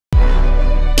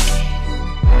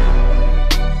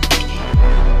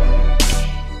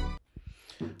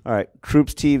All right,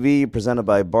 TroopzTV presented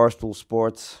by Barstool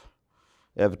Sports.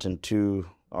 Everton 2,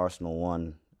 Arsenal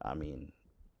 1. I mean,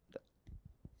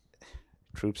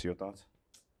 Troopz, your thoughts?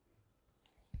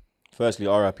 Firstly,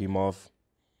 R.I.P. Marv,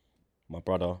 my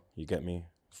brother. You get me.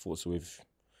 Thoughts with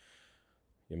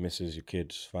your missus, your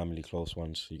kids, family, close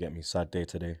ones. You get me. Sad day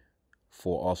today.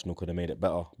 Thought Arsenal could have made it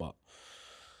better, but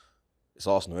it's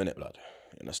Arsenal, innit, blood?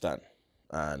 You understand?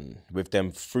 And with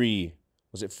them three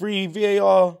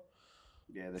VAR?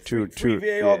 Yeah, the Three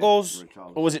VAR goals,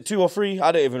 or was it 2 or 3?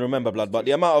 I don't even remember, blood. But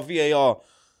the amount of VAR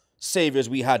saviours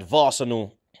we had,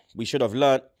 Arsenal, we should have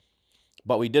learnt,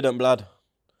 but we didn't, blood.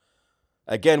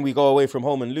 Again, we go away from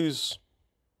home and lose.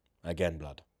 Again,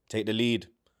 blood. Take the lead,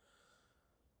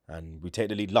 and we take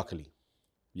the lead luckily.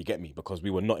 You get me? Because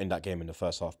we were not in that game in the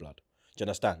first half, blood. Do you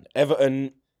understand?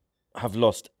 Everton have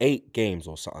lost 8 games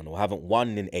or something, or haven't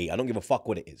won in 8. I don't give a fuck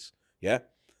what it is. Yeah?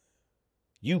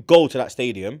 You go to that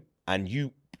stadium and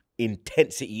you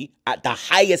intensity at the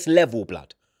highest level,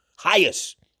 blood.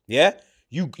 Highest. Yeah?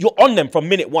 You're on them from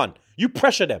minute 1. You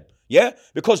pressure them. Yeah?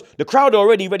 Because the crowd are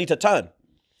already ready to turn.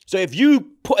 So if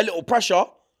you put a little pressure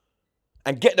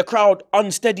and get the crowd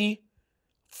unsteady,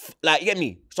 like, you get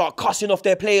me? Start cussing off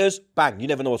their players, bang, you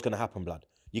never know what's going to happen, blood.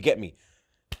 You get me?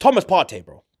 Thomas Partey,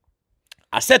 bro.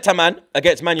 I said to man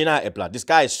against Man United, blood, this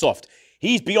guy is soft.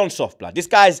 He's beyond soft, blood. This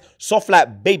guy's soft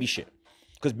like baby shit.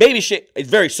 Because baby shit is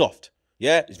very soft.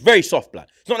 Yeah? It's very soft, blood.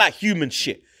 It's not like human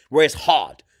shit where it's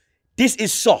hard. This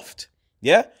is soft.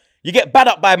 Yeah? You get bad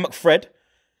up by McFred.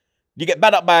 You get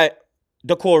bad up by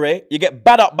Decore. You get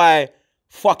bad up by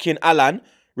fucking Alan.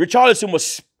 Richarlison was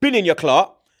spinning your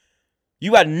clock.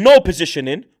 You had no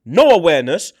positioning, no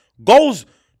awareness. Goals,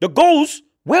 the goals,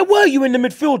 where were you in the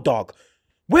midfield, dog?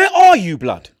 Where are you,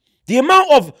 blood? The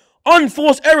amount of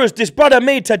unforced errors this brother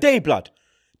made today, blood.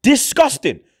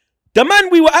 Disgusting. The man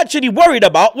we were actually worried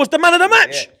about was the man of the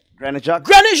match. Yeah.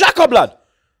 Granit Xhaka, blood.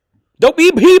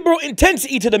 He brought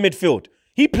intensity to the midfield.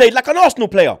 He played like an Arsenal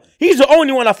player. He's the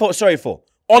only one I felt sorry for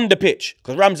on the pitch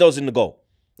because Ramsdale's in the goal.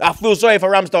 I feel sorry for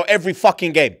Ramsdale every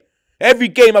fucking game. Every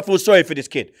game I feel sorry for this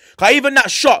kid. Because even that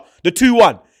shot, the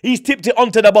 2-1, he's tipped it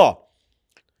onto the bar.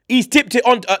 He's tipped it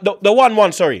on the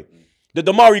 1-1, sorry. The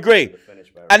Damari Gray.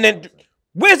 And then,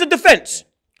 where's the defence?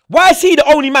 Why is he the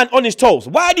only man on his toes?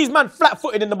 Why are these men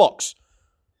flat-footed in the box?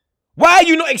 Why are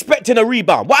you not expecting a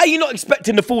rebound? Why are you not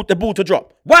expecting the ball to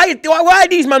drop? Why are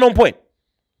these men on point?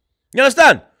 You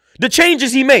understand? The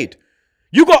changes he made.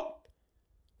 You got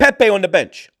Pepe on the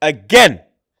bench. Again.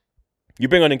 You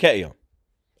bring on Nketiah.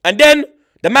 And then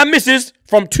the man misses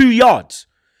from 2 yards.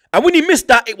 And when he missed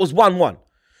that, it was 1-1.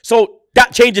 So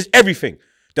that changes everything.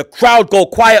 The crowd go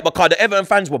quiet because the Everton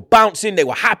fans were bouncing. They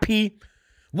were happy.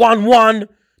 1-1.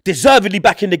 Deservedly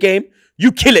back in the game.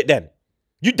 You kill it then.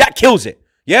 That kills it.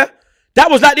 Yeah?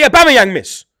 That was like the Aubameyang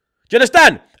miss. Do you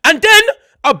understand? And then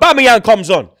Aubameyang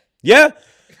comes on. Yeah?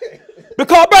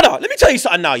 Because, brother, let me tell you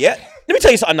something now, yeah?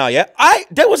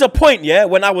 There was a point, yeah,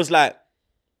 when I was like,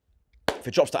 if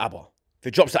it drops to Abba. If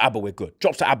it drops to Abba, we're good.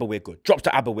 Drops to Abba, we're good. Drops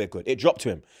to Abba, we're good. It dropped to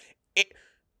him.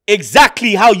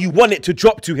 Exactly how you want it to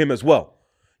drop to him as well.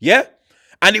 Yeah?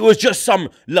 And it was just some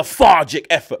lethargic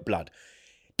effort, blood.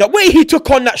 The way he took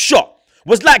on that shot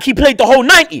was like he played the whole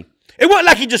 90. It wasn't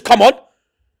like he just come on.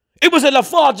 It was a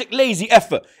lethargic, lazy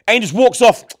effort. And he just walks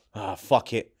off.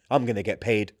 Fuck it. I'm going to get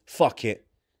paid. Fuck it.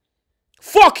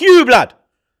 Fuck you, blood.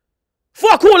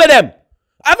 Fuck all of them.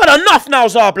 I've had enough now,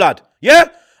 Zar, blood. Yeah?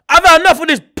 I've had enough of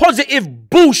this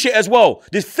positive bullshit as well.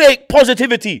 This fake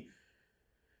positivity.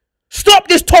 Stop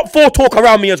this top 4 talk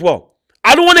around me as well.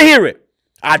 I don't want to hear it.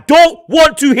 I don't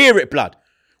want to hear it, blood.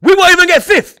 We won't even get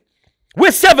 5th.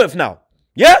 We're 7th now.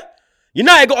 Yeah?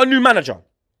 United got a new manager.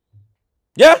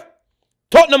 Yeah?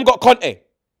 Tottenham got Conte.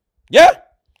 Yeah?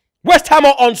 West Ham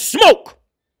are on smoke.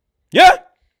 Yeah?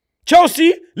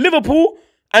 Chelsea, Liverpool,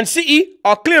 and City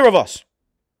are clear of us.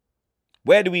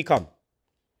 Where do we come?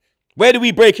 Where do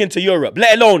we break into Europe?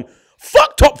 Let alone,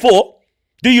 fuck top 4,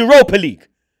 the Europa League.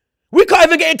 We can't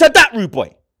even get into that, rude boy.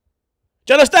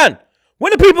 Do you understand?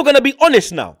 When are people going to be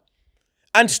honest now?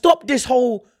 And stop this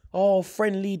whole,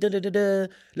 friendly,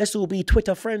 let's all be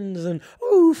Twitter friends and,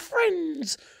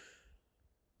 friends.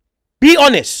 Be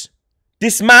honest.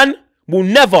 This man will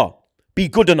never be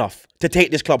good enough to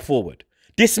take this club forward.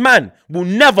 This man will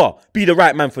never be the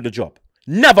right man for the job.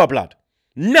 Never, blood.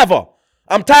 Never.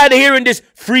 I'm tired of hearing this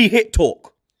free hit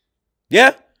talk.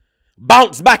 Yeah?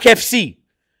 Bounce back FC.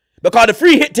 Because the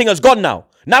free hit thing has gone now.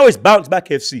 Now it's bounce back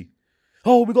FC.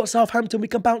 Oh, we got Southampton, we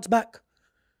can bounce back.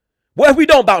 What if we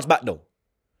don't bounce back though?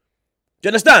 Do you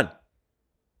understand?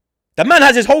 The man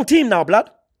has his whole team now,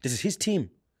 blood. This is his team.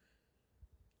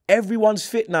 Everyone's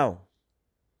fit now.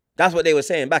 That's what they were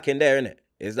saying back in there, innit?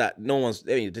 Is that no one's,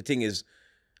 the thing is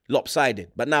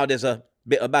lopsided. But now there's a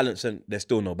bit of balance and there's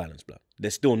still no balance, blood.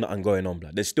 There's still nothing going on,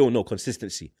 blood. There's still no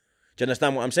consistency. Do you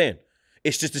understand what I'm saying?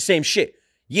 It's just the same shit.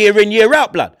 Year in, year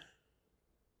out, blood.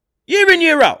 Year in,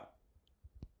 year out.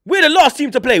 We're the last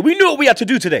team to play. We knew what we had to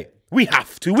do today. We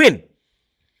have to win.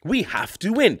 We have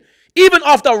to win. Even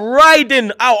after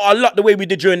riding out our luck the way we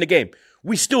did during the game,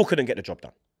 we still couldn't get the job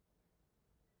done.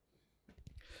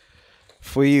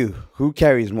 For you, who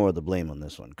carries more of the blame on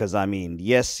this one? Because, I mean,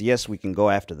 yes, we can go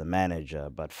after the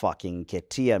manager, but fucking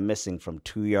Ketia missing from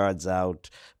 2 yards out,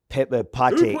 Pate Who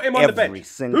put him on the bench?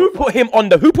 single... Who put him on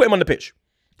the pitch?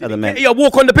 Did he get a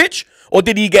walk on the pitch, or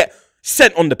did he get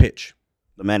sent on the pitch?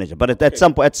 The manager. But at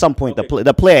some point,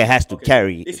 the player has to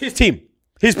carry... It's his team,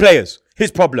 his players,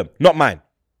 his problem, not mine.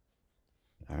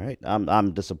 All right.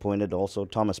 I'm disappointed also.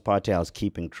 Thomas Partey, I was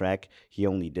keeping track. He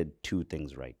only did 2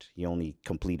 things right. He only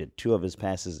completed 2 of his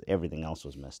passes. Everything else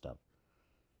was messed up.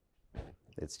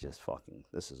 It's just fucking...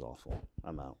 This is awful.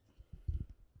 I'm out.